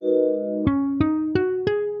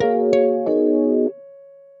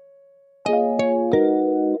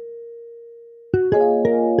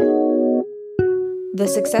The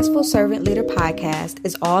Successful Servant Leader podcast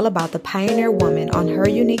is all about the pioneer woman on her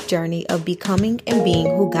unique journey of becoming and being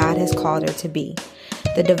who God has called her to be.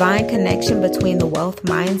 The divine connection between the wealth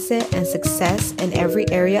mindset and success in every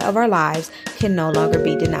area of our lives can no longer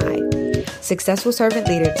be denied. Successful Servant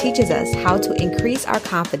Leader teaches us how to increase our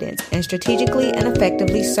confidence and strategically and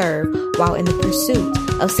effectively serve while in the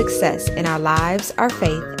pursuit of success in our lives, our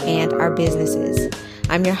faith, and our businesses.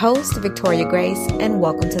 I'm your host, Victoria Grace, and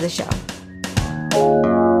welcome to the show.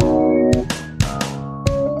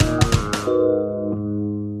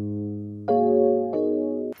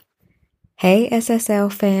 Hey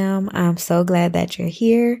SSL fam, I'm so glad that you're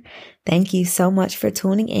here. Thank you so much for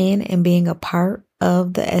tuning in and being a part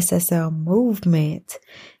of the SSL movement.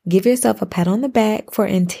 Give yourself a pat on the back for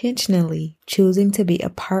intentionally choosing to be a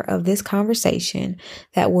part of this conversation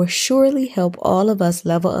that will surely help all of us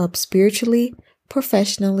level up spiritually,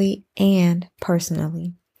 professionally, and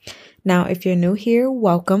personally. Now, if you're new here,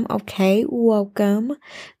 welcome. Okay, welcome.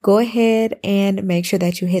 Go ahead and make sure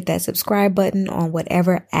that you hit that subscribe button on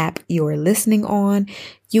whatever app you're listening on.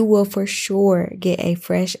 You will for sure get a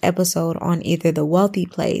fresh episode on either the wealthy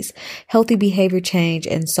place, healthy behavior change,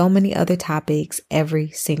 and so many other topics every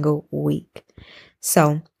single week.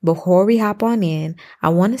 So before we hop on in, I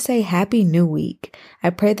want to say happy new week.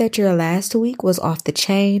 I pray that your last week was off the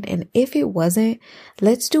chain. And if it wasn't,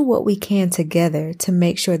 let's do what we can together to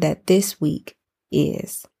make sure that this week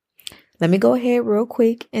is. Let me go ahead real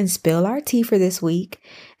quick and spill our tea for this week.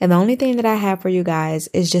 And the only thing that I have for you guys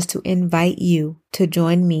is just to invite you to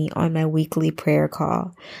join me on my weekly prayer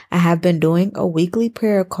call. I have been doing a weekly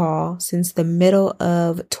prayer call since the middle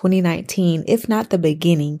of 2019, if not the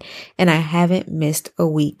beginning, and I haven't missed a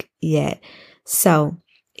week yet. So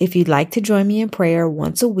if you'd like to join me in prayer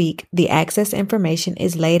once a week, the access information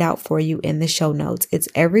is laid out for you in the show notes. It's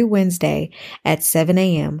every Wednesday at 7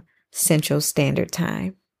 a.m. Central Standard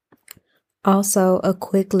Time. Also, a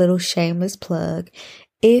quick little shameless plug.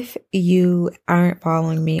 If you aren't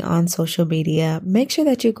following me on social media, make sure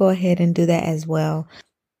that you go ahead and do that as well.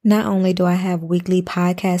 Not only do I have weekly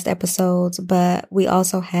podcast episodes, but we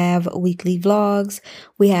also have weekly vlogs.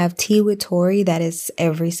 We have Tea with Tori that is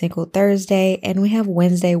every single Thursday, and we have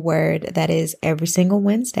Wednesday Word that is every single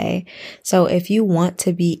Wednesday. So if you want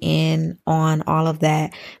to be in on all of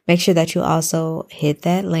that, make sure that you also hit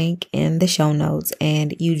that link in the show notes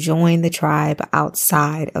and you join the tribe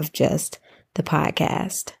outside of just the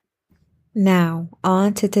podcast. Now,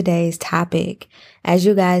 on to today's topic. As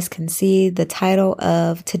you guys can see, the title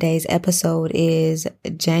of today's episode is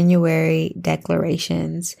January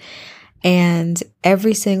Declarations. And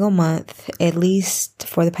every single month, at least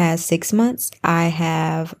for the past 6 months, I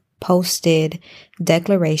have posted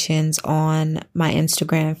declarations on my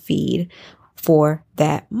Instagram feed for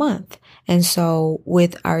that month. And so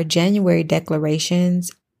with our January declarations,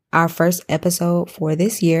 our first episode for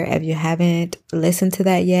this year, if you haven't listened to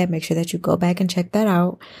that yet, make sure that you go back and check that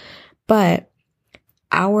out. But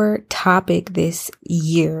our topic this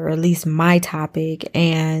year, or at least my topic,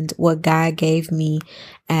 and what God gave me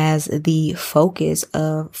as the focus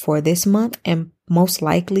for this month, and most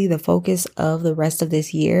likely the focus of the rest of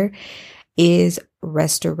this year, is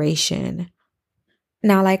restoration.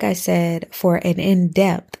 Now, like I said, for an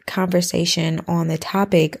in-depth conversation on the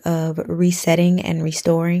topic of resetting and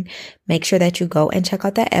restoring, make sure that you go and check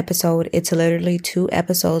out that episode. It's literally 2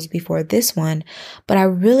 episodes before this one, but I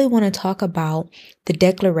really want to talk about the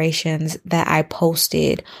declarations that I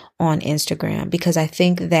posted on Instagram, because I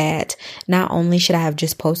think that not only should I have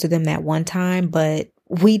just posted them that one time, but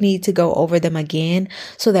we need to go over them again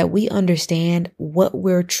so that we understand what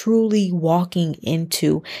we're truly walking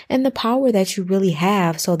into and the power that you really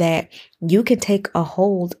have, so that you can take a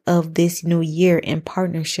hold of this new year in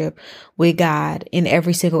partnership with God in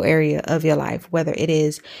every single area of your life, whether it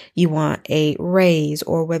is you want a raise,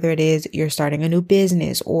 or whether it is you're starting a new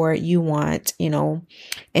business, or you want, an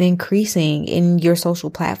increasing in your social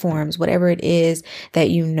platforms, whatever it is that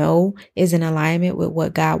you know is in alignment with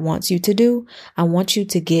what God wants you to do. I want you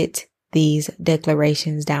to get these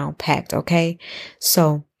declarations down packed. Okay.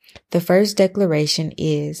 So the first declaration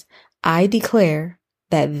is, I declare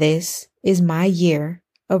that this is my year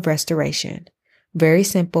of restoration. Very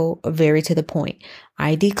simple, very to the point.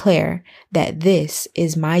 I declare that this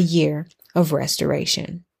is my year of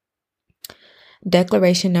restoration.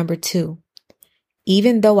 Declaration number 2.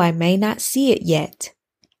 Even though I may not see it yet,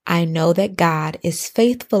 I know that God is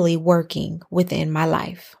faithfully working within my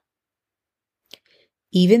life.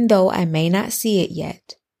 Even though I may not see it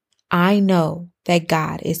yet, I know that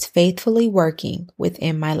God is faithfully working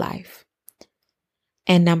within my life.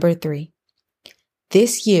 And number 3,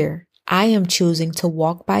 this year, I am choosing to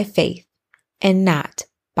walk by faith, and not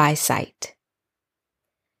by sight.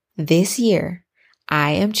 This year,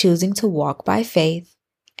 I am choosing to walk by faith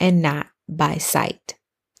and not by sight.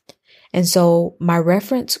 And so my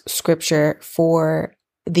reference scripture for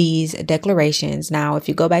these declarations. Now, if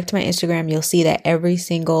you go back to my Instagram, you'll see that every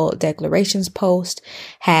single declarations post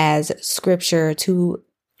has scripture to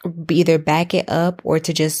either back it up or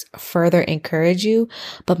to just further encourage you.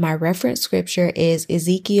 But my reference scripture is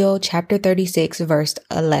Ezekiel chapter 36, verse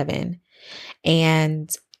 11. And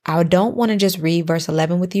I don't want to just read verse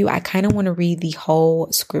 11 with you. I kind of want to read the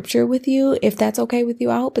whole scripture with you, if that's okay with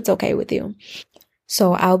you. I hope it's okay with you.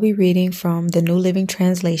 So I'll be reading from the New Living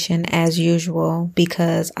Translation as usual,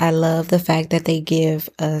 because I love the fact that they give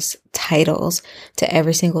us titles to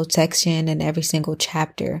every single section and every single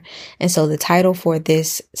chapter. And so the title for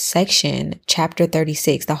this section, chapter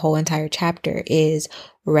 36, the whole entire chapter, is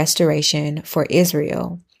Restoration for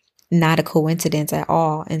Israel. Not a coincidence at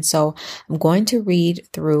all. And so I'm going to read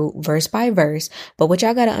through verse by verse. But what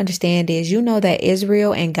y'all got to understand is, you know, that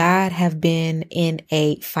Israel and God have been in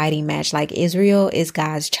a fighting match. Like, Israel is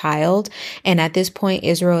God's child. And at this point,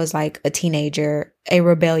 Israel is like a teenager, a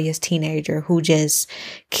rebellious teenager who just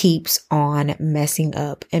keeps on messing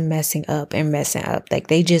up and messing up and messing up. Like,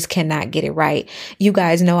 they just cannot get it right. You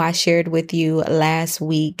guys know I shared with you last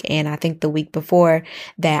week, and I think the week before,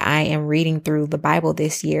 that I am reading through the Bible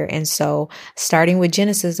this year. And so starting with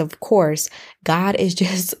Genesis, of course, God is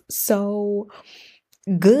just so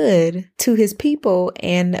good to his people.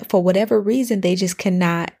 And for whatever reason, they just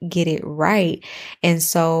cannot get it right. And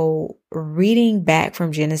so reading back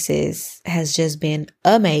from Genesis has just been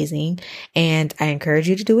amazing. And I encourage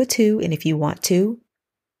you to do it too. And if you want to,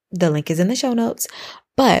 the link is in the show notes.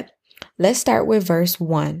 But let's start with verse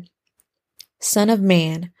 1. Son of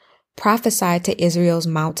man, prophesy to Israel's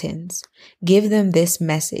mountains. Give them this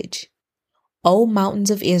message. O mountains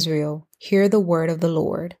of Israel, hear the word of the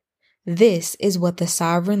Lord. This is what the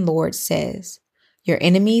sovereign Lord says. Your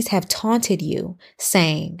enemies have taunted you,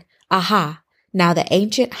 saying, Aha, now the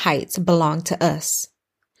ancient heights belong to us.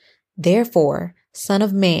 Therefore, Son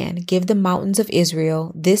of man, give the mountains of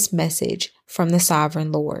Israel this message from the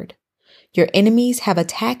sovereign Lord. Your enemies have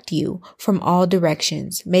attacked you from all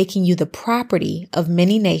directions, making you the property of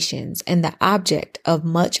many nations and the object of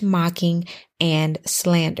much mocking and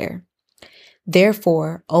slander.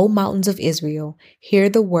 Therefore, O mountains of Israel, hear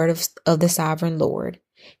the word of the sovereign Lord.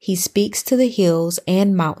 He speaks to the hills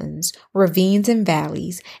and mountains, ravines and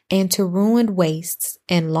valleys, and to ruined wastes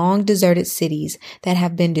and long deserted cities that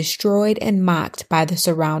have been destroyed and mocked by the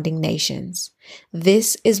surrounding nations.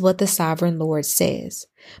 This is what the sovereign Lord says.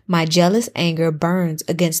 My jealous anger burns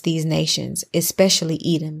against these nations, especially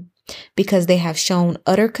Edom, because they have shown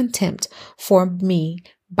utter contempt for me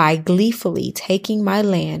by gleefully taking my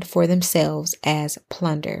land for themselves as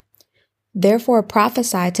plunder. Therefore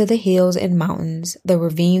prophesy to the hills and mountains, the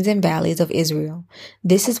ravines and valleys of Israel.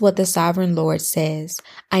 This is what the sovereign Lord says.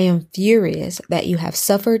 I am furious that you have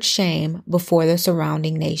suffered shame before the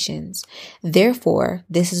surrounding nations. Therefore,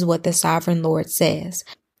 this is what the sovereign Lord says.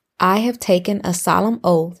 I have taken a solemn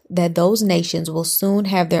oath that those nations will soon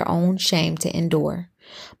have their own shame to endure.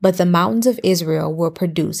 But the mountains of Israel will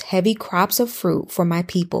produce heavy crops of fruit for my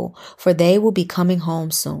people, for they will be coming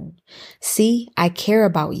home soon. See, I care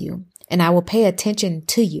about you, and I will pay attention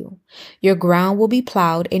to you. Your ground will be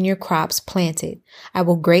plowed and your crops planted. I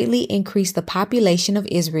will greatly increase the population of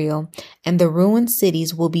Israel, and the ruined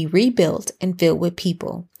cities will be rebuilt and filled with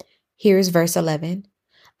people. Here's verse 11.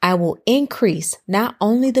 I will increase not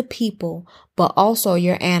only the people, but also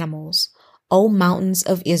your animals. O mountains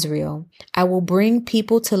of Israel, I will bring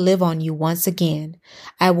people to live on you once again.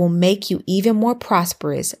 I will make you even more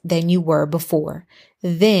prosperous than you were before.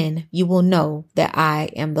 Then you will know that I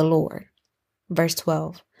am the Lord. Verse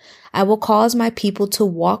 12. I will cause my people to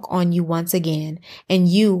walk on you once again, and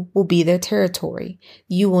you will be their territory.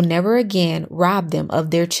 You will never again rob them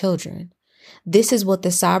of their children. This is what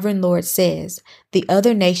the sovereign Lord says. The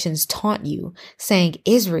other nations taunt you, saying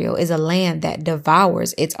Israel is a land that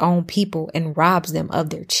devours its own people and robs them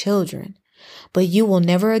of their children. But you will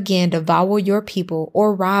never again devour your people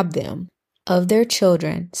or rob them of their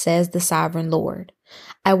children, says the sovereign Lord.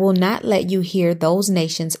 I will not let you hear those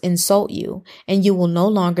nations insult you, and you will no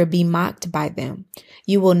longer be mocked by them.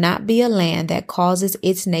 You will not be a land that causes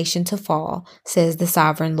its nation to fall, says the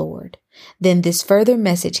sovereign Lord. Then this further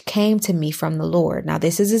message came to me from the Lord. Now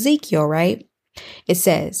this is Ezekiel, right? It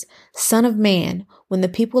says, Son of man, when the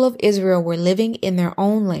people of Israel were living in their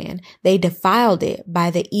own land, they defiled it by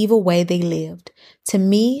the evil way they lived. To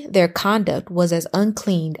me, their conduct was as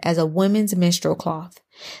unclean as a woman's menstrual cloth.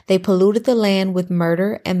 They polluted the land with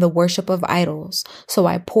murder and the worship of idols, so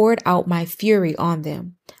I poured out my fury on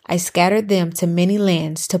them. I scattered them to many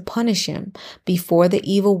lands to punish them before the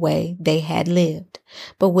evil way they had lived.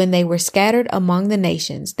 But when they were scattered among the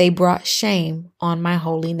nations, they brought shame on my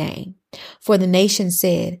holy name. For the nation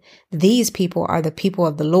said, These people are the people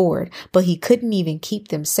of the Lord, but he couldn't even keep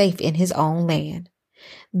them safe in his own land.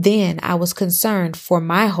 Then I was concerned for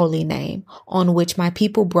my holy name, on which my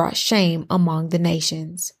people brought shame among the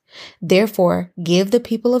nations. Therefore, give the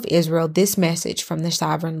people of Israel this message from the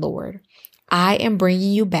sovereign Lord. I am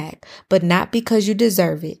bringing you back, but not because you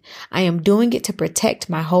deserve it. I am doing it to protect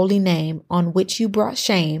my holy name on which you brought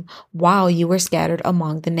shame while you were scattered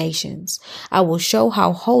among the nations. I will show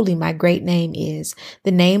how holy my great name is,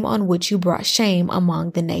 the name on which you brought shame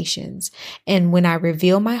among the nations. And when I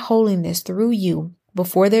reveal my holiness through you,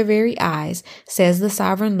 before their very eyes, says the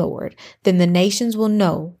sovereign Lord, then the nations will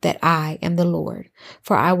know that I am the Lord.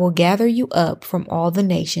 For I will gather you up from all the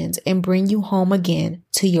nations and bring you home again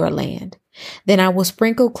to your land. Then I will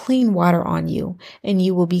sprinkle clean water on you, and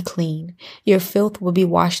you will be clean. Your filth will be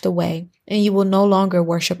washed away, and you will no longer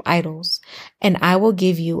worship idols. And I will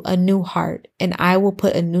give you a new heart, and I will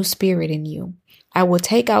put a new spirit in you. I will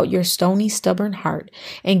take out your stony, stubborn heart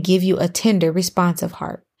and give you a tender, responsive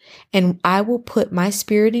heart. And I will put my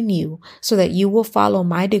spirit in you so that you will follow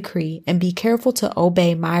my decree and be careful to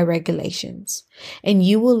obey my regulations. And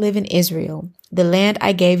you will live in Israel, the land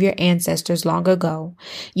I gave your ancestors long ago.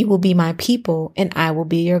 You will be my people and I will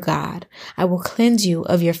be your God. I will cleanse you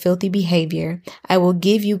of your filthy behavior. I will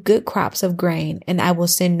give you good crops of grain and I will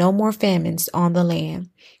send no more famines on the land.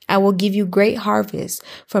 I will give you great harvests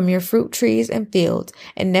from your fruit trees and fields,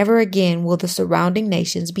 and never again will the surrounding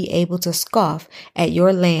nations be able to scoff at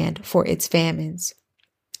your land for its famines.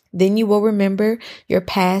 Then you will remember your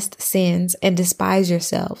past sins and despise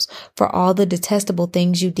yourselves for all the detestable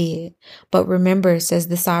things you did. But remember, says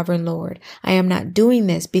the sovereign Lord, I am not doing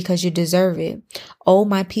this because you deserve it. O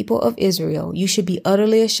my people of Israel, you should be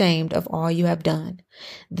utterly ashamed of all you have done.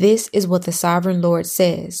 This is what the sovereign Lord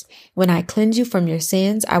says. When I cleanse you from your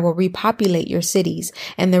sins, I will repopulate your cities,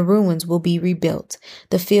 and the ruins will be rebuilt.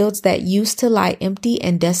 The fields that used to lie empty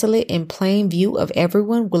and desolate in plain view of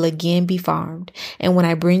everyone will again be farmed. And when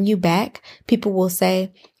I bring you back, people will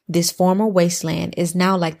say, This former wasteland is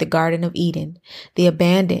now like the Garden of Eden. The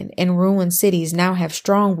abandoned and ruined cities now have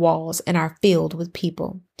strong walls and are filled with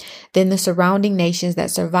people. Then the surrounding nations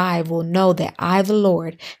that survive will know that I, the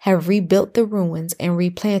Lord, have rebuilt the ruins and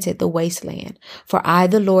replanted the wasteland. For I,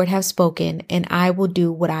 the Lord, have spoken, and I will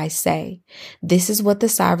do what I say. This is what the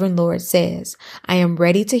sovereign Lord says. I am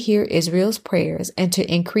ready to hear Israel's prayers and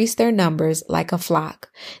to increase their numbers like a flock.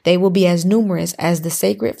 They will be as numerous as the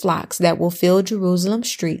sacred flocks that will fill Jerusalem's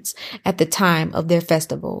streets at the time of their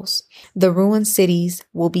festivals. The ruined cities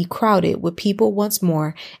will be crowded with people once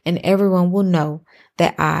more, and everyone will know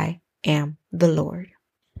that I am the Lord.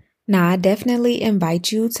 Now, I definitely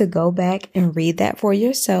invite you to go back and read that for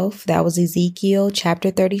yourself. That was Ezekiel chapter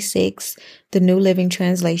 36, the New Living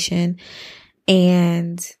Translation.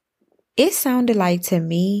 And it sounded like to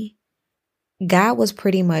me, God was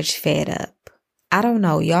pretty much fed up. I don't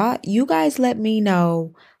know, y'all. You guys let me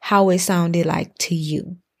know how it sounded like to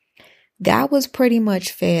you. God was pretty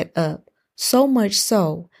much fed up, so much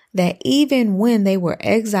so that even when they were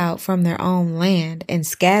exiled from their own land and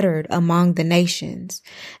scattered among the nations,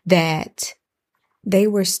 that they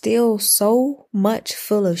were still so much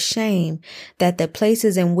full of shame that the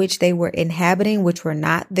places in which they were inhabiting, which were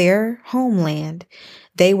not their homeland,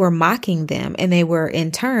 they were mocking them, and they were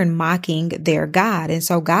in turn mocking their God. And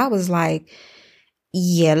so God was like,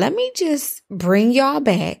 yeah, let me just bring y'all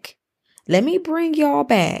back. Let me bring y'all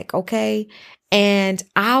back, okay? And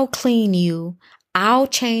I'll clean you. I'll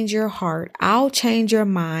change your heart. I'll change your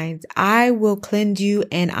minds. I will cleanse you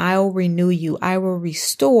and I'll renew you. I will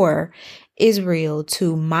restore Israel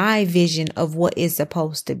to my vision of what is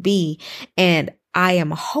supposed to be. And I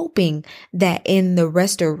am hoping that in the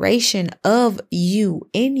restoration of you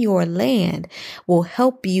in your land will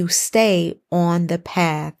help you stay on the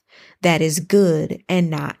path that is good and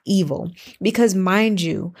not evil. Because mind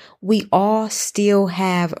you, we all still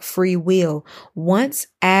have free will. Once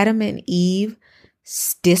Adam and Eve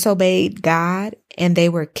disobeyed God and they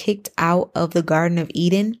were kicked out of the Garden of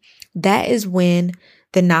Eden, that is when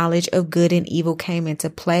the knowledge of good and evil came into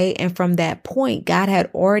play. And from that point, God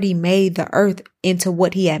had already made the earth into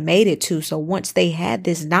what he had made it to. So once they had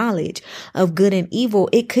this knowledge of good and evil,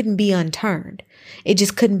 it couldn't be unturned. It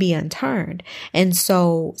just couldn't be unturned. And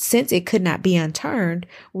so since it could not be unturned,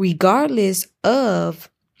 regardless of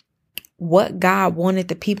what God wanted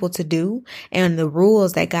the people to do and the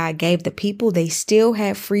rules that God gave the people, they still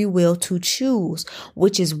had free will to choose,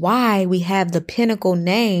 which is why we have the pinnacle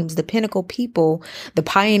names, the pinnacle people, the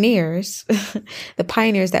pioneers, the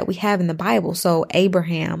pioneers that we have in the Bible. So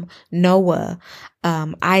Abraham, Noah,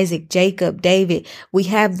 Isaac, Jacob, David, we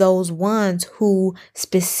have those ones who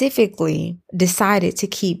specifically decided to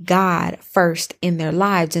keep God first in their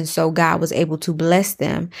lives. And so God was able to bless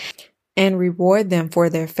them and reward them for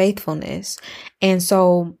their faithfulness. And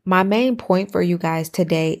so my main point for you guys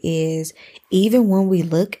today is, even when we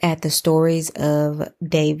look at the stories of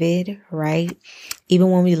David, right?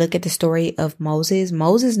 Even when we look at the story of Moses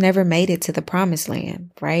never made it to the promised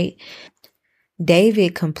land, right?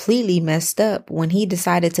 David completely messed up when he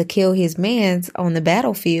decided to kill his mans on the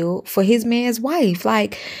battlefield for his man's wife.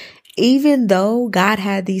 Like, even though God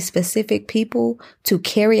had these specific people to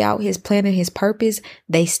carry out his plan and his purpose,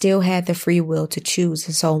 they still had the free will to choose.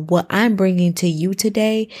 And so what I'm bringing to you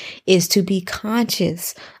today is to be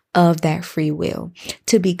conscious of that free will,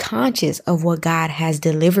 to be conscious of what God has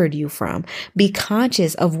delivered you from, be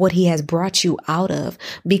conscious of what he has brought you out of,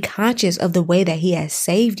 be conscious of the way that he has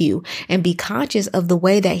saved you, and be conscious of the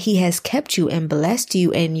way that he has kept you and blessed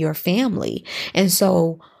you and your family. And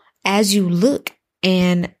so as you look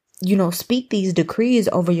and speak these decrees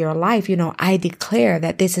over your life, I declare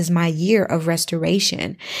that this is my year of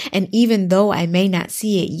restoration. And even though I may not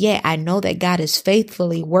see it yet, I know that God is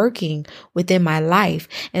faithfully working within my life.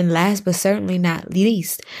 And last but certainly not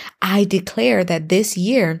least, I declare that this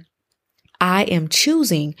year I am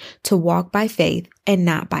choosing to walk by faith and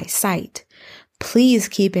not by sight. Please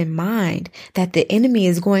keep in mind that the enemy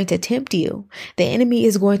is going to tempt you. The enemy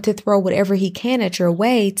is going to throw whatever he can at your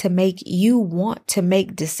way to make you want to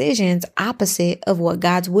make decisions opposite of what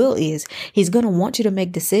God's will is. He's going to want you to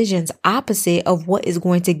make decisions opposite of what is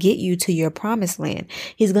going to get you to your promised land.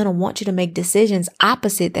 He's going to want you to make decisions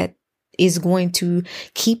opposite that is going to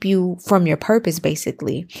keep you from your purpose,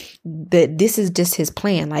 basically. This is just his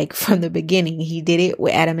plan. Like, from the beginning, he did it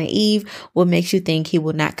with Adam and Eve. What makes you think he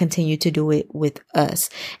will not continue to do it with us?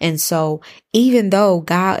 And so even though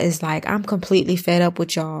God is like, I'm completely fed up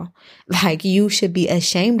with y'all, like, you should be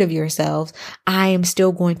ashamed of yourselves, I am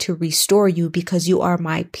still going to restore you because you are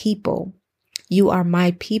my people. You are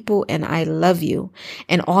my people and I love you.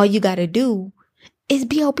 And all you got to do is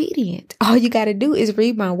be obedient. All you got to do is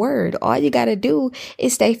read my word. All you got to do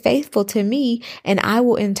is stay faithful to me, and I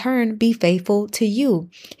will in turn be faithful to you.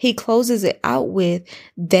 He closes it out with,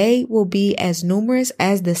 they will be as numerous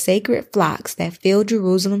as the sacred flocks that fill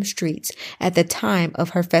Jerusalem streets at the time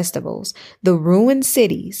of her festivals. The ruined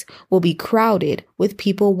cities will be crowded with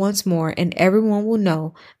people once more, and everyone will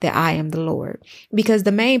know that I am the Lord. Because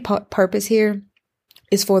the main purpose here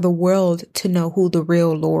is for the world to know who the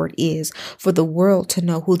real Lord is, for the world to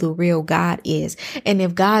know who the real God is. And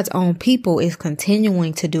if God's own people is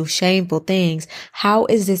continuing to do shameful things, how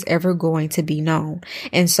is this ever going to be known?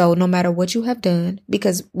 And so no matter what you have done,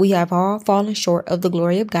 because we have all fallen short of the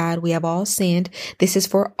glory of God, we have all sinned. This is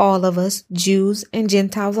for all of us, Jews and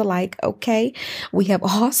Gentiles alike. Okay. We have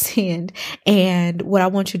all sinned. And what I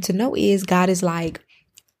want you to know is God is like,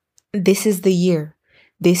 this is the year.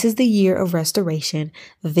 This is the year of restoration.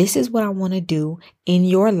 This is what I want to do in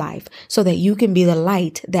your life so that you can be the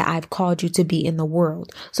light that I've called you to be in the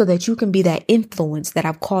world, so that you can be that influence that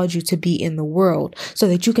I've called you to be in the world, so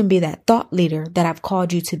that you can be that thought leader that I've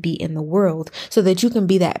called you to be in the world, so that you can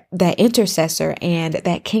be that intercessor and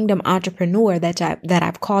that kingdom entrepreneur that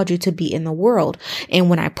I've called you to be in the world.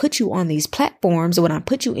 And when I put you on these platforms, when I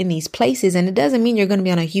put you in these places, and it doesn't mean you're going to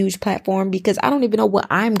be on a huge platform, because I don't even know what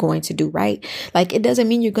I'm going to do, right? Like, it doesn't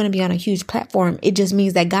mean you're going to be on a huge platform. It just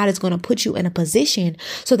means that God is going to put you in a position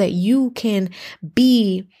so that you can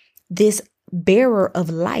be this bearer of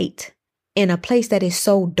light in a place that is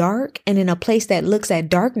so dark, and in a place that looks at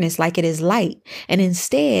darkness like it is light. And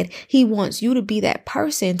instead, he wants you to be that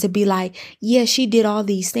person to be like, yeah, she did all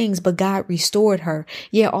these things, but God restored her.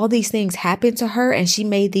 Yeah, all these things happened to her and she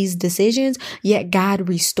made these decisions, yet God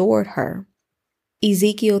restored her.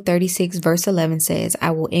 Ezekiel 36 verse 11 says,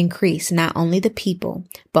 I will increase not only the people,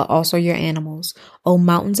 but also your animals, O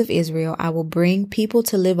mountains of Israel, I will bring people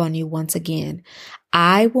to live on you once again.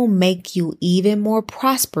 I will make you even more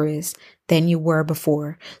prosperous than you were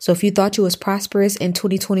before. So if you thought you was prosperous in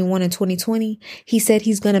 2021 and 2020, he said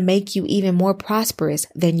he's going to make you even more prosperous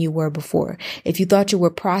than you were before. If you thought you were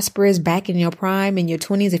prosperous back in your prime, in your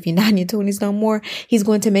 20s, if you're not in your 20s no more, he's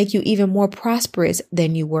going to make you even more prosperous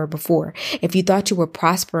than you were before. If you thought you were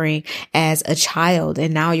prospering as a child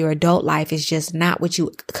and now your adult life is just not what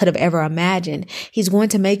you could have ever imagined, he's going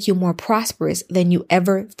to make you more prosperous than you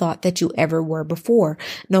ever thought that you ever were before.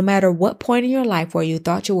 No matter what point in your life where you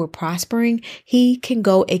thought you were prospering, he can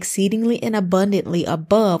go exceedingly and abundantly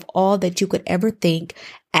above all that you could ever think,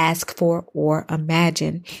 ask for, or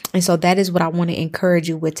imagine. And so that is what I want to encourage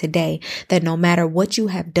you with today, that no matter what you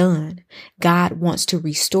have done, God wants to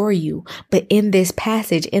restore you. But in this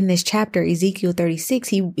passage, in this chapter, Ezekiel 36,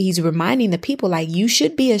 he's reminding the people, like, you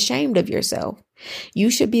should be ashamed of yourself. You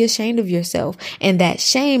should be ashamed of yourself. And that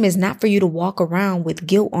shame is not for you to walk around with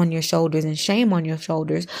guilt on your shoulders and shame on your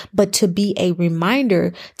shoulders, but to be a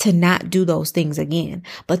reminder to not do those things again,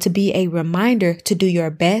 but to be a reminder to do your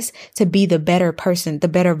best, to be the better person, the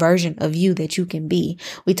better version of you that you can be.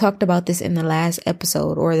 We talked about this in the last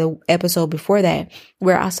episode or the episode before that,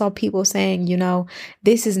 where I saw people saying,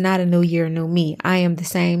 this is not a new year, new me. I am the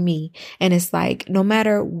same me. And it's like, no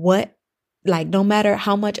matter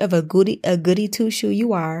how much of a goody two shoe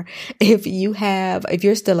you are, if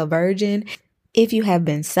you're still a virgin, if you have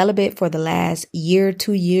been celibate for the last year,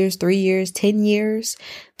 2 years, 3 years, 10 years,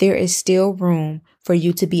 there is still room for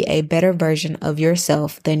you to be a better version of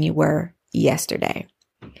yourself than you were yesterday.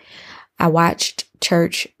 I watched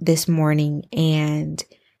church this morning and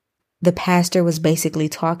the pastor was basically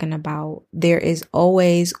talking about there is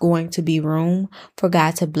always going to be room for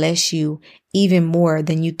God to bless you even more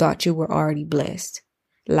than you thought you were already blessed.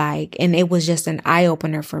 And it was just an eye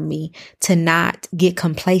opener for me to not get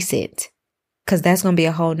complacent, because that's going to be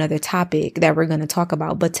a whole nother topic that we're going to talk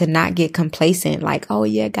about, but to not get complacent, like, oh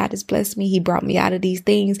yeah, God has blessed me. He brought me out of these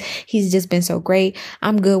things. He's just been so great.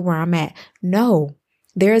 I'm good where I'm at. No.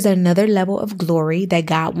 There is another level of glory that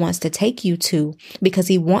God wants to take you to, because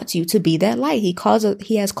he wants you to be that light.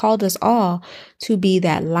 He has called us all to be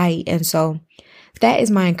that light. And so that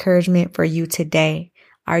is my encouragement for you today.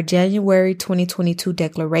 Our January 2022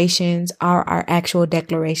 declarations are our actual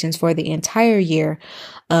declarations for the entire year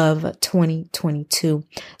of 2022.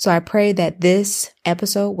 So I pray that this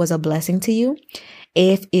episode was a blessing to you.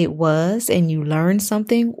 If it was, and you learned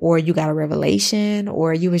something, or you got a revelation,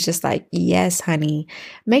 or you was just like, yes, honey,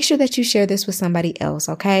 make sure that you share this with somebody else.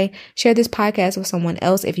 Okay. Share this podcast with someone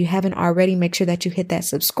else. If you haven't already, make sure that you hit that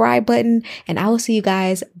subscribe button, and I will see you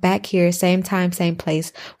guys back here, same time, same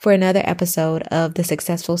place, for another episode of the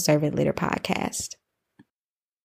Successful Servant Leader Podcast.